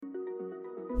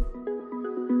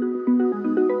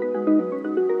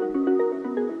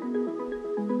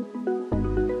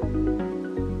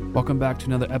Welcome back to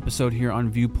another episode here on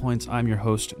Viewpoints. I'm your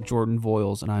host, Jordan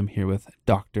Voiles, and I'm here with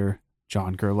Dr.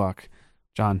 John Gerlach.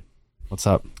 John, what's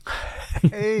up?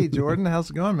 Hey, Jordan, how's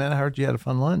it going, man? I heard you had a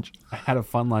fun lunch. I had a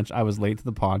fun lunch. I was late to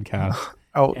the podcast.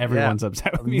 Oh, Everyone's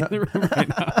upset with me in the room right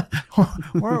now.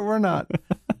 we're not.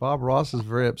 Bob Ross is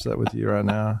very upset with you right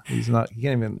now. He can't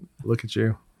even look at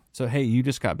you. So, hey, you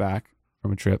just got back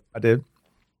from a trip. I did.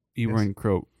 You were in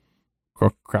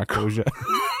Krakosia.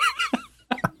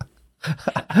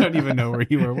 I don't even know where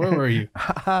you were. Where were you?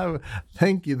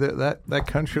 Thank you. That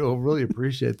country will really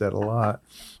appreciate that a lot.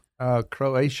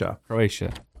 Croatia.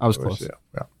 I was close.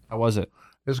 Yeah. How was it?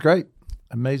 It was great.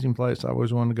 Amazing place. I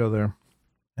always wanted to go there.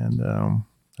 And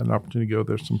had an opportunity to go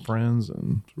there with some friends,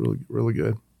 and it's really, really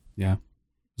good. Yeah.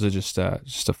 Was it just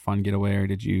a fun getaway, or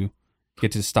did you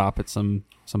get to stop at some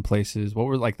places? What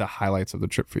were like the highlights of the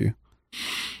trip for you?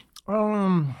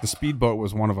 The speedboat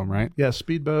was one of them, right? Yeah,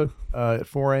 speedboat at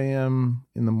 4 a.m.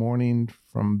 in the morning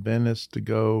from Venice to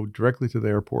go directly to the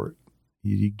airport.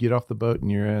 You get off the boat and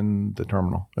you're in the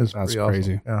terminal. That's crazy.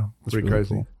 Awesome. Yeah, That's pretty really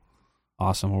crazy. Cool.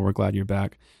 Awesome. Well, we're glad you're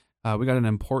back. We got an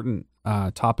important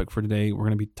topic for today. We're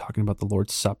going to be talking about the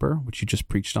Lord's Supper, which you just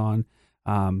preached on.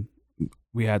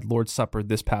 We had Lord's Supper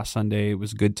this past Sunday. It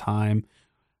was a good time.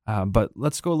 But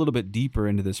let's go a little bit deeper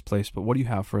into this place. But what do you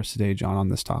have for us today, John, on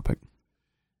this topic?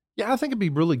 Yeah, I think it'd be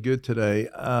really good today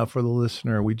for the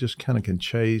listener. We just kind of can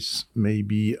chase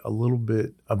maybe a little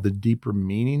bit of the deeper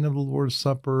meaning of the Lord's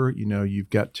Supper. You know, you've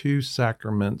got two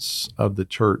sacraments of the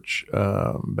church,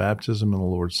 baptism and the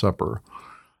Lord's Supper,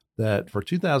 that for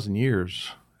 2,000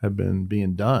 years have been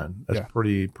being done. That's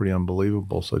pretty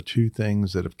unbelievable. So two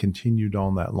things that have continued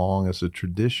on that long as a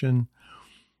tradition.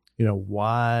 You know,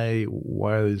 why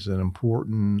is it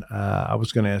important? I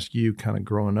was going to ask you kind of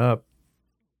growing up.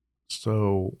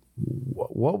 So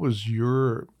what was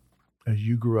as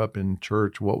you grew up in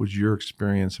church, what was your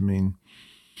experience? I mean,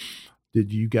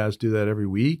 did you guys do that every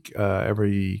week,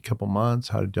 every couple months?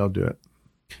 How did y'all do it?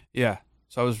 Yeah.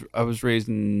 So I was raised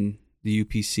in the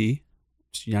UPC,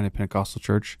 United Pentecostal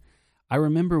Church. I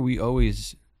remember we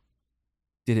always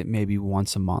did it maybe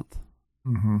once a month.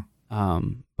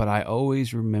 Mm-hmm. But I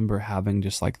always remember having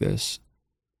just like this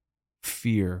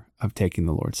fear of taking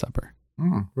the Lord's Supper.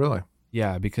 Really?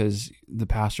 Yeah, because the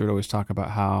pastor would always talk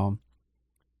about how,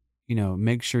 you know,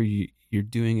 make sure you're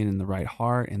doing it in the right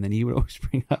heart. And then he would always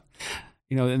bring up,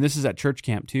 you know, and this is at church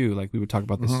camp too. Like we would talk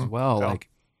about this as well. Yeah. Like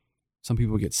some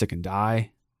people would get sick and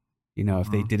die, you know, if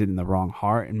they did it in the wrong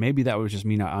heart. And maybe that was just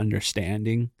me not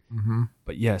understanding. Mm-hmm.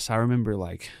 But yes, I remember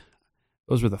like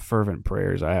those were the fervent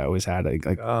prayers I always had.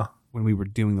 When we were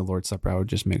doing the Lord's Supper, I would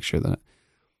just make sure that,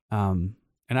 and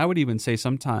I would even say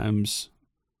sometimes,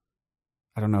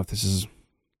 I don't know if this is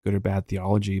good or bad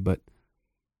theology, but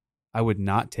I would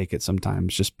not take it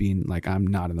sometimes, just being like, I'm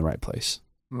not in the right place,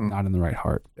 not in the right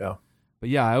heart. Yeah. But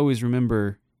yeah, I always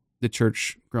remember the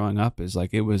church growing up is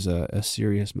like, it was a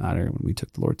serious matter when we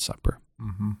took the Lord's Supper.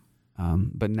 Mm-hmm.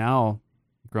 But now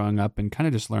growing up and kind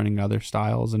of just learning other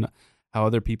styles and how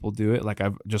other people do it, like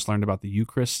I've just learned about the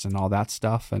Eucharist and all that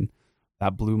stuff, and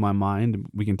that blew my mind.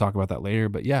 We can talk about that later,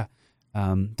 but yeah.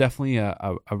 Definitely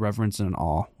a reverence and an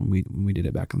awe when we did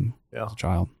it back as a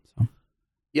child. So.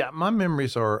 Yeah, my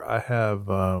memories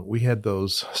are we had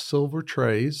those silver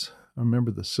trays. I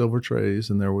remember the silver trays,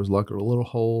 and there was like little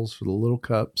holes for the little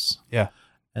cups. Yeah.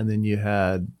 And then you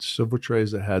had silver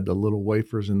trays that had the little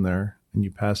wafers in there, and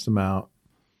you passed them out.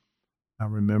 I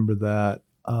remember that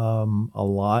a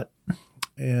lot.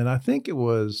 And I think it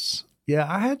was,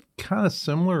 I had kind of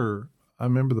similar. I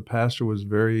remember the pastor was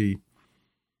very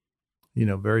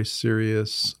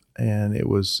serious, and it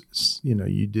was,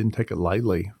 you didn't take it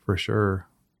lightly for sure.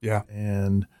 Yeah.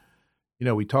 And,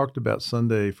 we talked about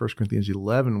Sunday, 1 Corinthians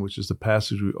 11, which is the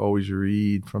passage we always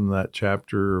read from that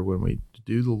chapter when we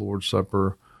do the Lord's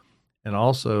Supper. And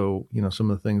also,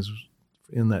 some of the things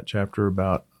in that chapter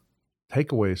about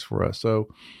takeaways for us.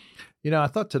 So, I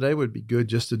thought today would be good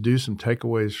just to do some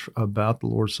takeaways about the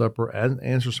Lord's Supper and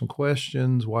answer some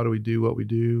questions. Why do we do what we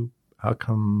do? How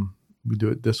come we do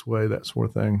it this way, that sort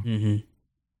of thing.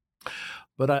 Mm-hmm.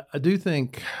 But I do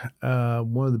think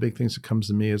one of the big things that comes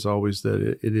to me is always that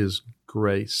it is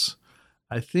grace.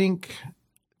 I think,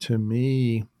 to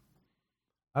me,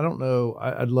 I don't know,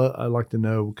 I'd like to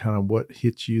know kind of what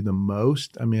hits you the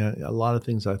most. I mean, a lot of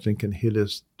things I think can hit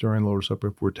us during Lord's Supper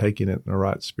if we're taking it in the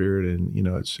right spirit and,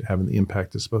 it's having the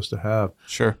impact it's supposed to have.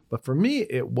 Sure. But for me,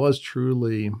 it was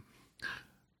truly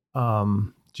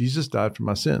Jesus died for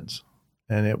my sins.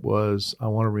 And it was, I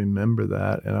want to remember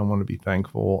that, and I want to be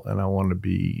thankful, and I want to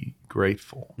be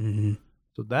grateful. Mm-hmm.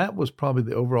 So that was probably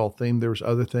the overall theme. There was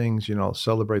other things,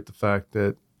 celebrate the fact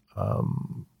that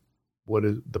what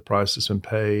is the price that's been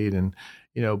paid, and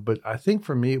but I think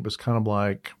for me it was kind of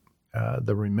like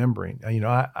the remembering.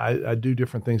 I do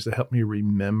different things to help me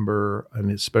remember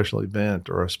a special event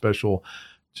or a special.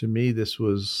 To me, this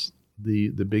was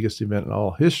the biggest event in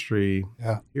all history.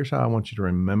 Yeah. Here's how I want you to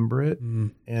remember it.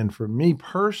 Mm. And for me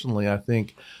personally, I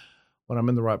think when I'm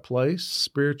in the right place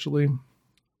spiritually,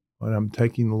 when I'm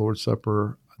taking the Lord's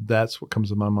Supper, that's what comes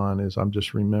to my mind is I'm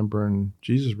just remembering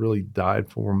Jesus really died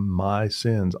for my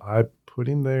sins. I put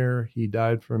him there. He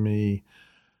died for me.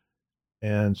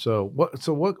 And so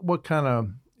what kind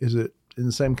of, is it in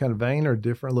the same kind of vein or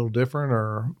different, a little different,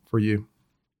 or for you?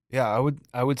 Yeah,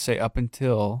 I would say up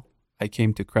until I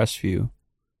came to Crestview,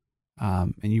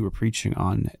 and you were preaching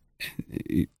on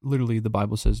it, literally the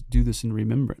Bible says, do this in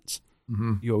remembrance.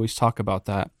 Mm-hmm. You always talk about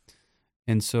that.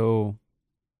 And so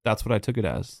that's what I took it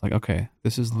as. Like, okay,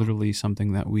 this is literally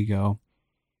something that we go,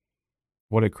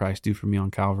 what did Christ do for me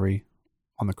on Calvary,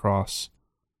 on the cross,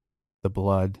 the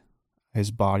blood,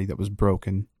 his body that was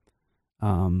broken.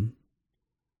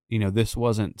 This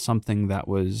wasn't something that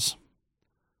was,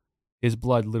 his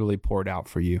blood literally poured out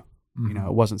for you. Mm-hmm.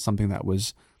 It wasn't something that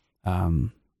was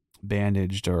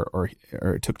bandaged or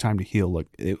it took time to heal. Like,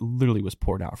 it literally was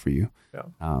poured out for you.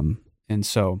 Yeah. And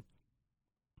so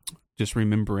just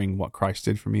remembering what Christ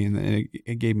did for me, and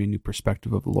it gave me a new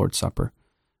perspective of the Lord's Supper.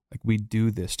 Like, we do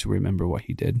this to remember what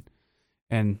he did.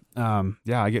 And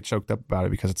I get choked up about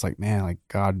it because it's like, man, like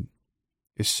God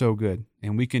is so good,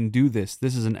 and we can do this.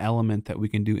 This is an element that we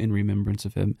can do in remembrance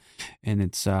of him. And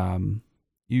it's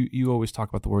you always talk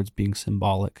about the words being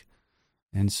symbolic.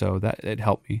 And so that it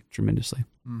helped me tremendously.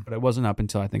 But it wasn't up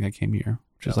until I think I came here,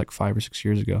 which is like 5 or 6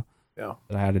 years ago, that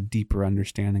I had a deeper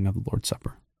understanding of the Lord's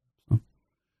Supper. So.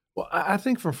 Well, I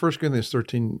think from 1 Corinthians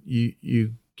 13,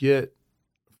 you get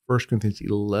 1 Corinthians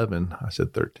 11. I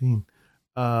said 13.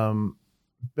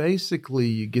 Basically,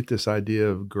 you get this idea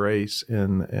of grace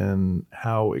and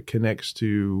how it connects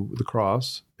to the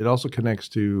cross. It also connects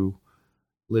to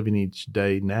living each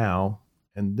day now.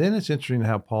 And then it's interesting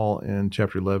how Paul in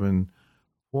chapter 11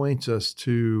 points us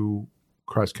to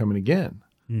Christ coming again.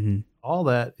 Mm-hmm. All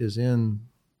that is in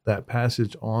that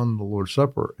passage on the Lord's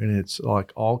Supper, and it's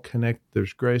like all connect.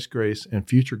 There's grace, and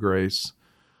future grace.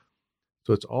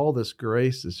 So it's all this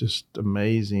grace that's just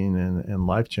amazing and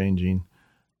life-changing.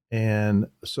 And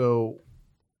so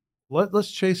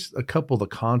let's chase a couple of the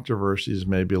controversies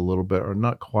maybe a little bit, or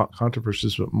not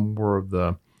controversies, but more of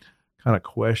the kind of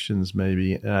questions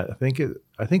maybe. And I think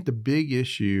the big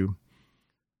issue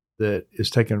that is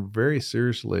taken very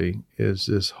seriously is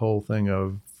this whole thing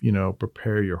of,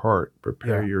 prepare your heart,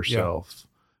 prepare yourself,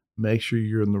 make sure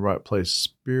you're in the right place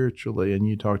spiritually. And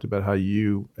you talked about how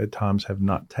you at times have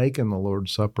not taken the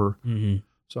Lord's Supper. Mm-hmm.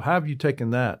 So how have you taken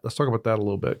that? Let's talk about that a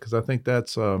little bit, because I think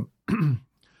that's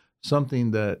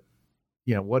something that,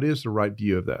 what is the right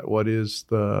view of that? What is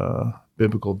the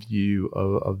biblical view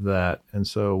of that? And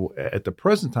so at the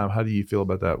present time, how do you feel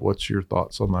about that? What's your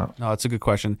thoughts on that? No, it's a good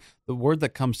question. The word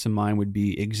that comes to mind would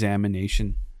be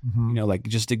examination. Mm-hmm. Like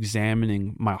just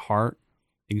examining my heart,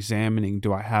 examining,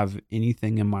 do I have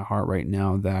anything in my heart right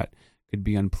now that could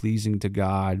be unpleasing to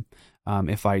God?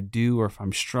 If I do, or if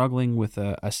I'm struggling with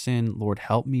a sin, Lord,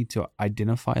 help me to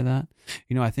identify that.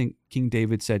 I think King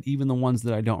David said, even the ones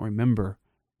that I don't remember,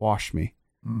 wash me.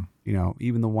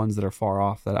 Even the ones that are far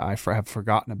off that I have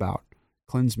forgotten about,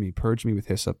 cleanse me, purge me with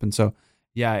hyssop. And so,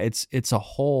 it's a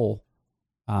whole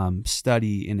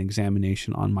study and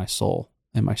examination on my soul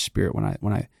and my spirit when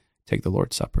I take the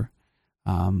Lord's Supper.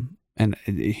 And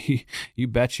you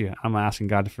betcha, I'm asking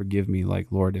God to forgive me. Like,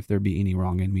 Lord, if there be any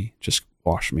wrong in me, just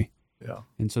wash me. Yeah.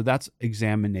 And so that's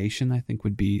examination, I think,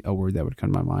 would be a word that would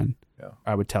come to my mind. Yeah.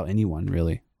 I would tell anyone,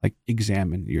 really, like,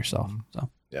 examine yourself. Mm-hmm. So,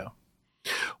 yeah.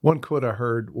 One quote I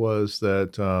heard was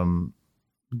that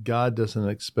God doesn't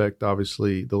expect,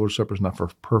 obviously, the Lord's Supper is not for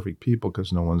perfect people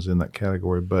because no one's in that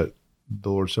category, but the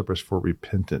Lord's Supper is for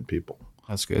repentant people.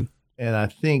 That's good. And I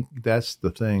think that's the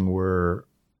thing where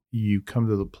you come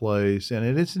to the place, and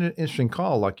it is an interesting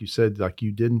call, like you said, like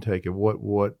you didn't take it.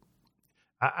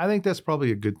 I think that's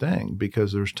probably a good thing,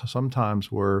 because there's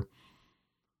sometimes where,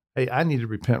 hey, I need to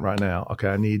repent right now. Okay,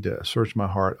 I need to search my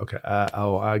heart. Okay,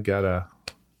 I gotta,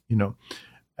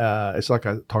 it's like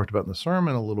I talked about in the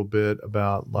sermon a little bit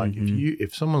about, like, Mm-hmm.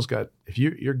 if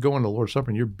you're going to Lord's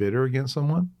Supper and you're bitter against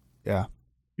someone,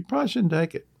 you probably shouldn't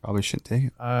take it. Probably shouldn't take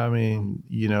it. I mean,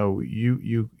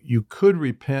 you could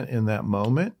repent in that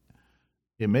moment.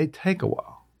 It may take a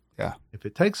while. Yeah. If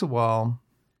it takes a while,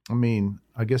 I mean,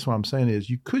 I guess what I'm saying is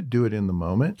you could do it in the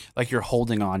moment. Like you're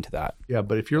holding on to that. Yeah,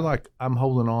 but if you're like, I'm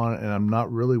holding on and I'm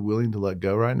not really willing to let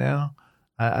go right now,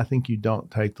 I think you don't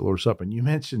take the Lord's Supper. And you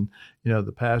mentioned,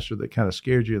 the pastor that kind of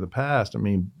scared you in the past.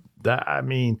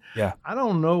 Yeah. I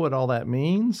don't know what all that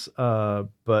means,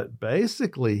 but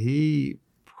basically he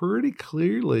pretty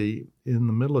clearly in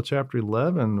the middle of chapter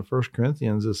 11 of 1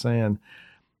 Corinthians is saying,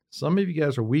 some of you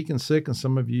guys are weak and sick, and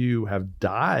some of you have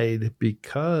died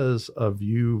because of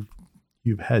you've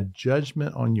had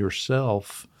judgment on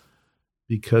yourself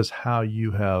because how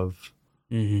you have,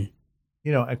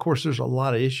 of course, there's a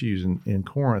lot of issues in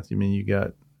Corinth. I mean, you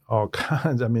got all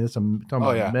kinds. I mean, talking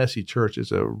about a messy church.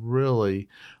 It's a really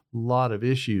lot of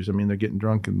issues. I mean, they're getting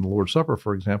drunk in the Lord's Supper,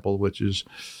 for example, which is,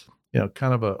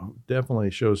 kind of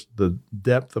definitely shows the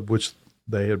depth of which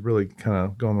they had really kind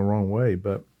of gone the wrong way.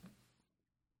 But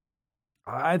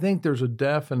I think there's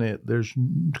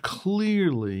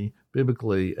clearly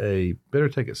biblically better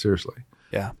take it seriously.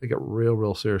 Yeah. Take it real,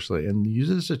 real seriously and use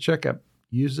it as a checkup.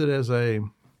 Use it as a.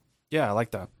 Yeah, I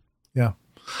like that. Yeah.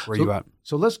 Where you at?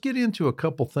 So let's get into a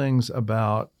couple things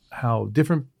about how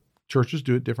different churches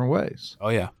do it different ways. Oh,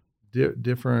 yeah.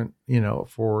 Different,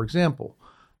 for example,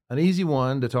 an easy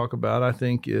one to talk about, I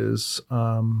think, is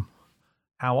how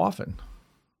often.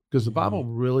 Because the Bible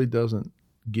really doesn't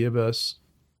give us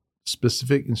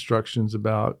specific instructions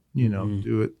about,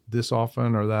 do it this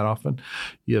often or that often.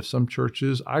 You have some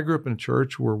churches. I grew up in a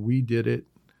church where we did it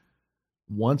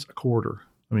once a quarter.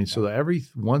 I mean, so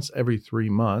once every 3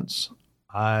 months.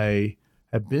 I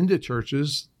have been to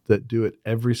churches that do it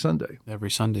every Sunday.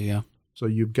 Every Sunday, yeah. So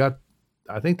you've got,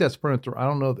 I think that's pretty. I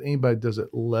don't know if anybody does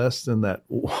it less than that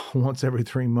once every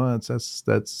 3 months. And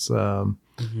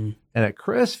at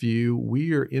Crestview,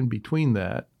 we are in between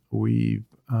that. We've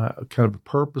kind of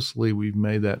purposely, we've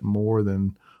made that more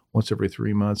than once every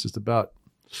 3 months. It's about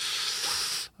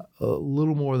a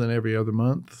little more than every other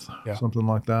month, something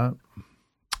like that.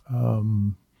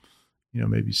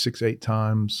 Maybe 6-8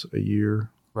 times a year.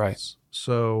 Right.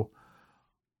 So,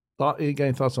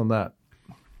 any thoughts on that?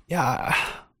 Yeah.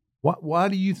 Why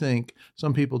do you think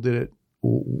some people did it?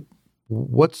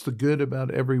 What's the good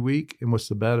about every week and what's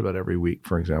the bad about every week,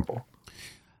 for example?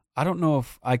 I don't know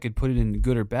if I could put it in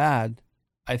good or bad.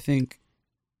 I think,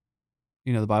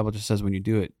 the Bible just says when you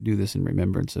do it, do this in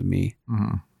remembrance of me.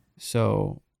 Mm-hmm.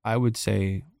 So I would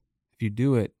say if you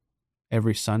do it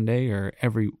every Sunday or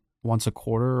once a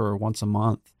quarter or once a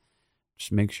month,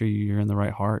 just make sure you're in the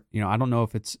right heart. I don't know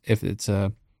if it's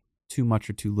a too much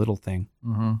or too little thing.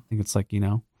 I think it's like,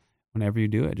 whenever you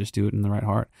do it, just do it in the right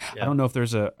heart. Yeah. I don't know if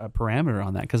there's a parameter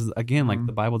on that because again, like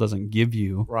the Bible doesn't give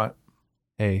you right.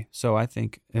 Hey, so I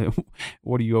think,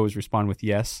 what do you always respond with?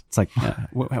 Yes. It's like,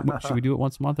 should we do it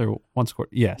once a month or once a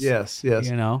quarter? Yes. Yes.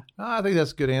 I think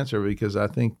that's a good answer because I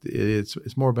think it's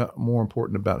more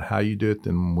important about how you do it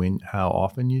than how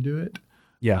often you do it.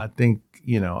 Yeah. I think,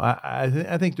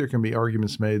 I think there can be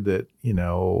arguments made that,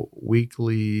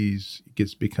 weeklies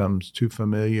becomes too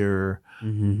familiar.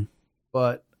 Mm-hmm.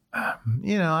 But, I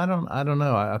don't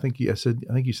know. I think you said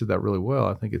that really well.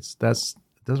 I think it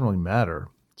doesn't really matter.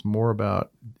 It's more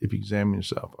about if you examine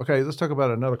yourself. Okay, let's talk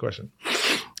about another question.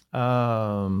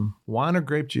 Wine or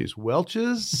grape juice?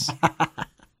 Welch's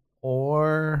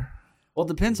or... Well, it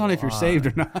depends on if you're saved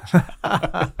or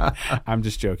not. I'm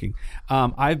just joking.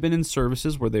 I've been in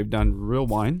services where they've done real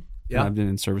wine. Yeah. And I've been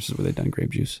in services where they've done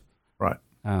grape juice. Right.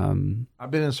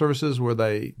 I've been in services where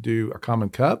they do a common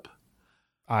cup.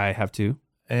 I have too.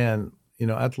 And,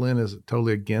 Ethelyn is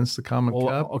totally against the common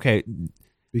cup. Okay.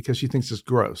 Because she thinks it's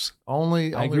gross.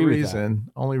 Only reason.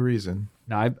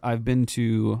 Now, I've been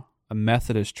to a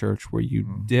Methodist church where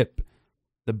you dip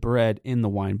the bread in the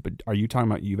wine, but are you talking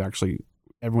about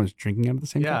everyone's drinking out of the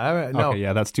same cup? No. Okay,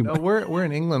 yeah, that's too much. No, we're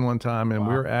in England one time, and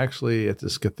we were actually at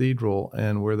this cathedral,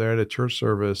 and we're there at a church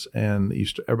service, and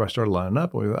everybody started lining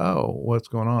up, and we go, oh, what's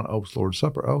going on? Oh, it's Lord's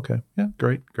Supper. Oh, okay. Yeah,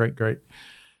 great.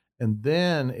 And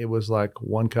then it was like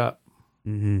one cup.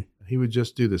 Mm-hmm. He would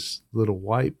just do this little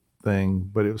wipe thing,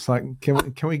 but it was like,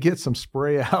 can we get some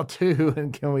spray out too?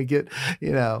 And can we get, he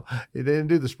didn't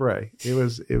do the spray. It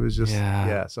was just,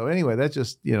 yeah. So anyway, that's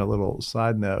just, a little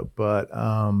side note, but,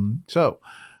 so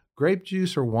grape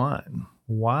juice or wine,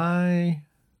 why,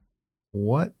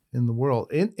 what in the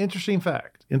world? Interesting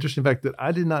fact that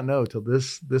I did not know till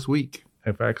this week.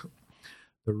 In fact,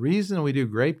 the reason we do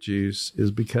grape juice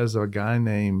is because of a guy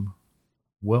named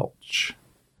Welch.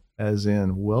 As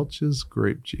in Welch's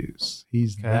grape juice.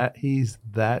 He's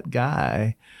that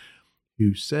guy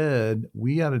who said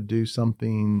we ought to do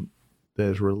something that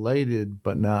is related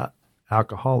but not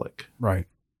alcoholic. Right.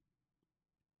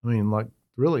 I mean, like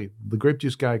really, the grape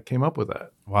juice guy came up with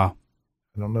that. Wow.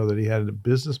 I don't know that he had a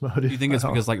business motive. Do you think it's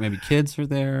because like maybe kids are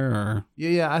there or?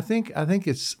 Yeah. I think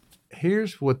it's,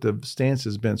 here's what the stance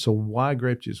has been. So why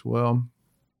grape juice? Well,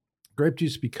 grape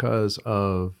juice because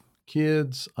of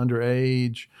kids,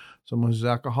 underage, someone who's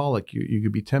alcoholic. You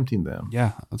could be tempting them.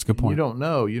 Yeah, that's a good point. You don't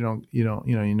know.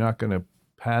 You're not going to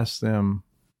pass them,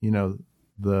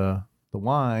 the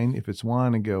wine, if it's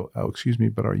wine, and go, oh, excuse me,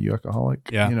 but are you alcoholic?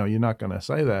 Yeah. You're not going to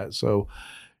say that. So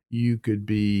you could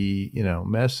be,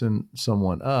 messing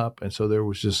someone up. And so there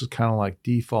was just kind of like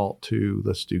default to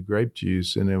let's do grape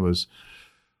juice. And it was,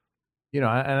 and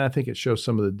I think it shows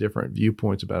some of the different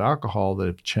viewpoints about alcohol that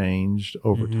have changed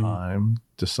over time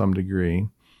to some degree.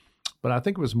 But I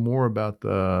think it was more about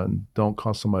the don't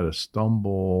cause somebody to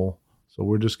stumble. So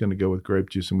we're just going to go with grape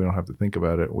juice and we don't have to think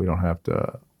about it. We don't have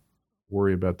to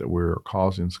worry about that we're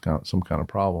causing some kind of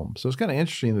problem. So it's kind of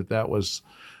interesting that was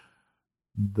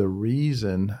the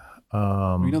reason.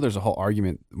 There's a whole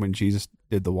argument when Jesus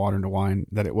did the water into wine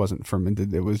that it wasn't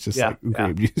fermented. It was just like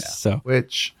grape juice. Yeah. So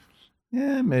which,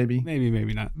 maybe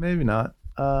not. Maybe not.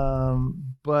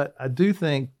 But I do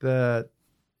think that,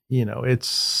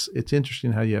 it's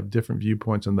interesting how you have different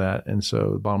viewpoints on that. And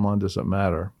so the bottom line doesn't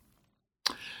matter.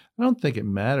 I don't think it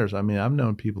matters. I mean, I've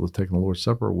known people who've taken the Lord's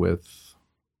Supper with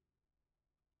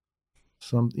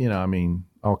some,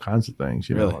 all kinds of things,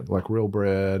 really? like real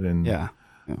bread and,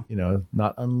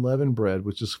 not unleavened bread,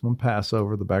 which is from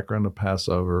Passover, the background of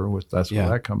Passover, which that's where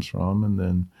that comes from. And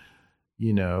then,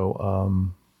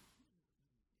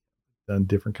 done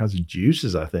different kinds of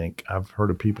juices. I think I've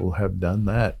heard of people have done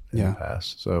that in the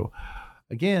past. So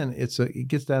again, it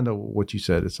gets down to what you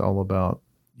said. It's all about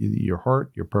your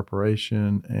heart, your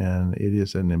preparation, and it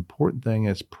is an important thing.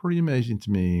 It's pretty amazing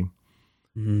to me.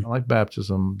 Like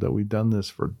baptism, that we've done this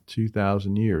for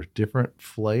 2,000 years, different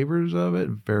flavors of it,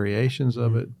 variations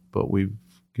of it, but we've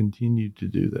continued to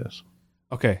do this.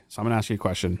 Okay. So I'm going to ask you a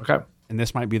question. Okay. And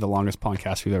this might be the longest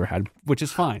podcast we've ever had, which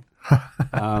is fine.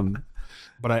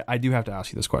 But I do have to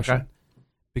ask you this question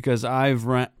because I've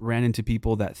ran into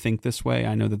people that think this way.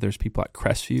 I know that there's people at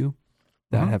Crestview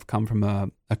that have come from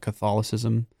a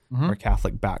Catholicism or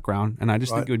Catholic background. And I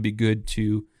just think it would be good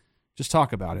to just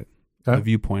talk about it, a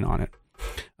viewpoint on it.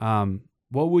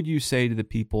 What would you say to the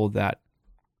people that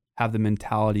have the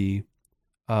mentality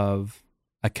of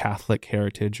a Catholic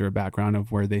heritage or a background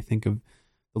of where they think of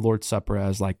the Lord's Supper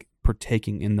as like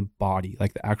partaking in the body,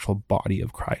 like the actual body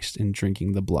of Christ and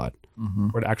drinking the blood,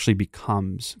 where it actually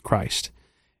becomes Christ?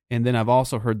 And then I've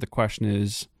also heard the question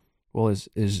is, well, is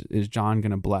John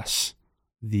going to bless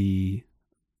the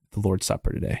Lord's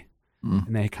Supper today?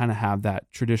 And they kind of have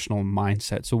that traditional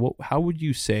mindset. So how would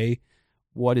you say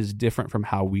what is different from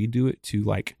how we do it to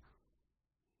like,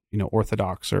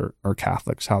 Orthodox or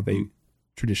Catholics, how they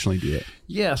traditionally do it?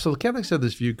 Yeah. So the Catholics have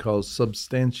this view called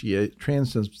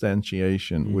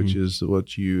transubstantiation, which is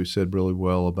what you said really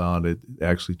well about it.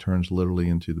 Actually turns literally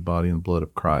into the body and blood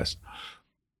of Christ.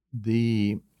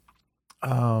 And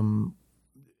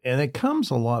it comes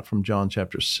a lot from John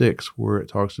chapter 6, where it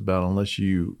talks about, unless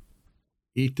you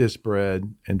eat this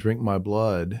bread and drink my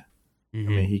blood, I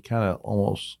mean, he kind of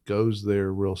almost goes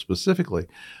there real specifically.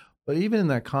 But even in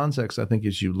that context, I think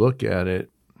as you look at it,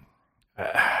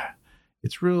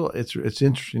 it's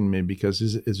interesting to me because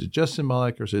is it just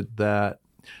symbolic or is it that?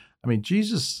 I mean,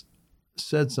 Jesus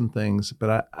said some things,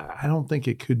 but I don't think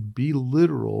it could be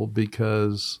literal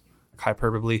because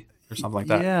hyperbole or something like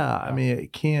that. Yeah, I mean,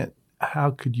 it can't.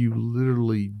 How could you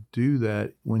literally do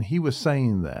that when he was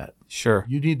saying that? Sure.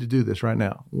 You need to do this right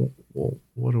now. Well,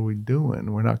 what are we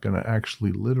doing? We're not going to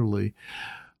actually literally.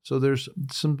 So there's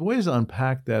some ways to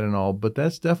unpack that and all, but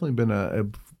that's definitely been a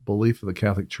belief of the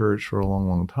Catholic Church for a long,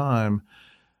 long time.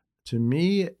 To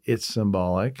me, it's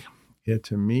symbolic.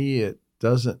 To me, it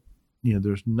doesn't,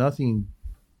 there's nothing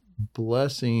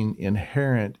blessing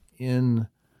inherent in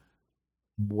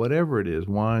whatever it is,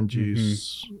 wine,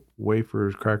 juice,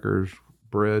 wafers, crackers,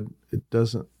 bread.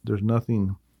 There's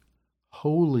nothing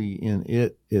holy in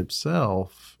it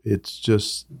itself. It's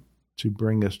just to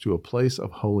bring us to a place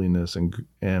of holiness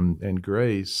and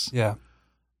grace. Yeah.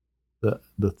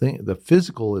 The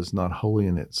physical is not holy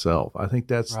in itself. I think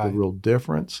that's the real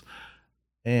difference.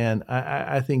 And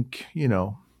I think,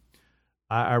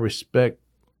 I respect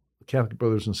Catholic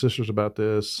brothers and sisters about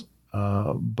this,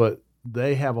 but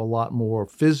they have a lot more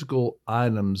physical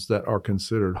items that are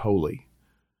considered holy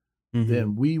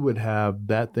than we would have.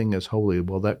 That thing is holy.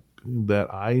 Well, that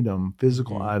item,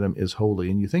 physical item, is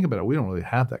holy. And you think about it, we don't really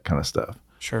have that kind of stuff.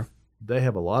 Sure. They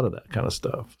have a lot of that kind of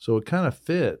stuff. So it kind of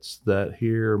fits that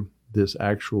here, this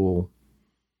actual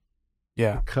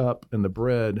cup and the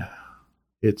bread,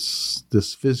 it's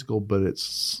this physical, but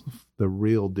it's the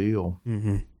real deal.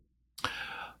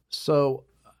 So,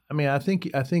 I mean, I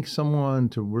think someone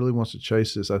to really wants to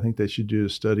chase this, I think they should do a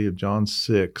study of John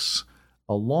 6,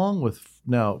 along with,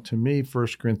 now to me, 1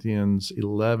 Corinthians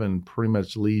 11 pretty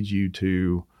much leads you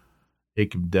to,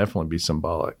 it can definitely be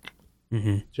symbolic.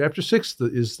 Mm-hmm. Chapter 6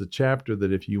 is the chapter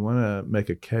that if you want to make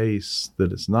a case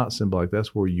that it's not symbolic,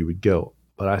 that's where you would go.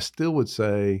 But I still would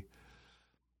say,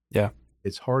 yeah,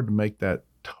 it's hard to make that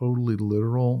totally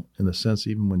literal in the sense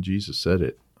even when Jesus said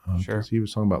it. Sure. He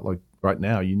was talking about, like, right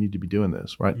now, you need to be doing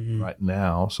this right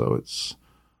now. So it's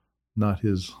not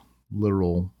his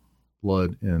literal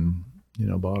blood and,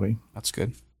 body. That's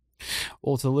good.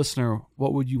 Well, to the listener,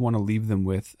 what would you want to leave them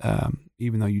with?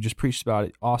 Even though you just preached about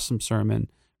it, awesome sermon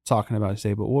talking about it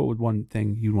today, but what would one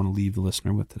thing you'd want to leave the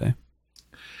listener with today?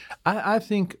 I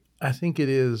think it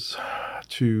is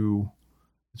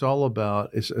it's all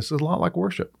about, it's a lot like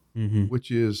worship,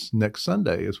 which is next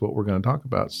Sunday is what we're going to talk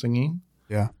about, singing.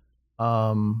 Yeah.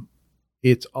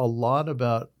 It's a lot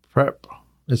about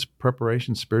it's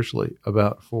preparation spiritually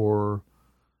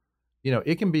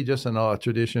it can be just a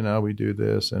tradition. We do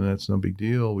this and it's no big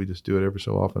deal. We just do it every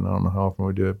so often. I don't know how often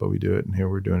we do it, but we do it. And here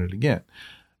we're doing it again.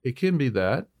 It can be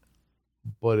that,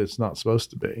 but it's not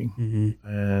supposed to be. Mm-hmm.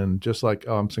 And just like,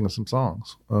 I'm singing some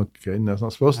songs. Okay. And that's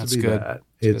not supposed to be good. That.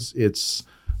 It's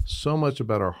so much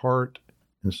about our heart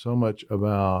and so much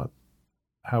about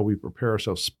how we prepare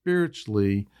ourselves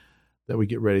spiritually that we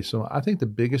get ready. So I think the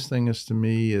biggest thing to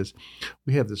me is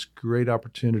we have this great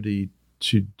opportunity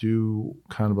to do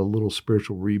kind of a little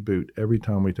spiritual reboot every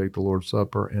time we take the Lord's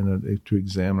Supper, and to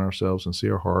examine ourselves and see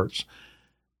our hearts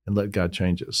and let God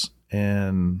change us.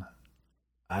 And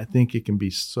I think it can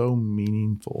be so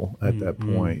meaningful at that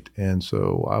point. And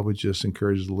so I would just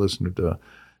encourage the listener to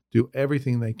do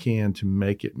everything they can to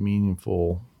make it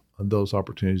meaningful on those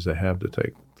opportunities they have to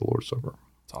take the Lord's Supper.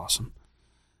 That's awesome.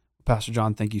 Pastor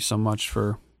John, thank you so much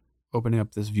for opening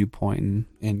up this viewpoint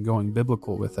and going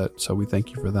biblical with it. So we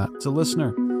thank you for that. So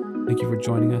listener, thank you for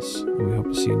joining us, and we hope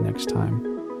to see you next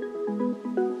time.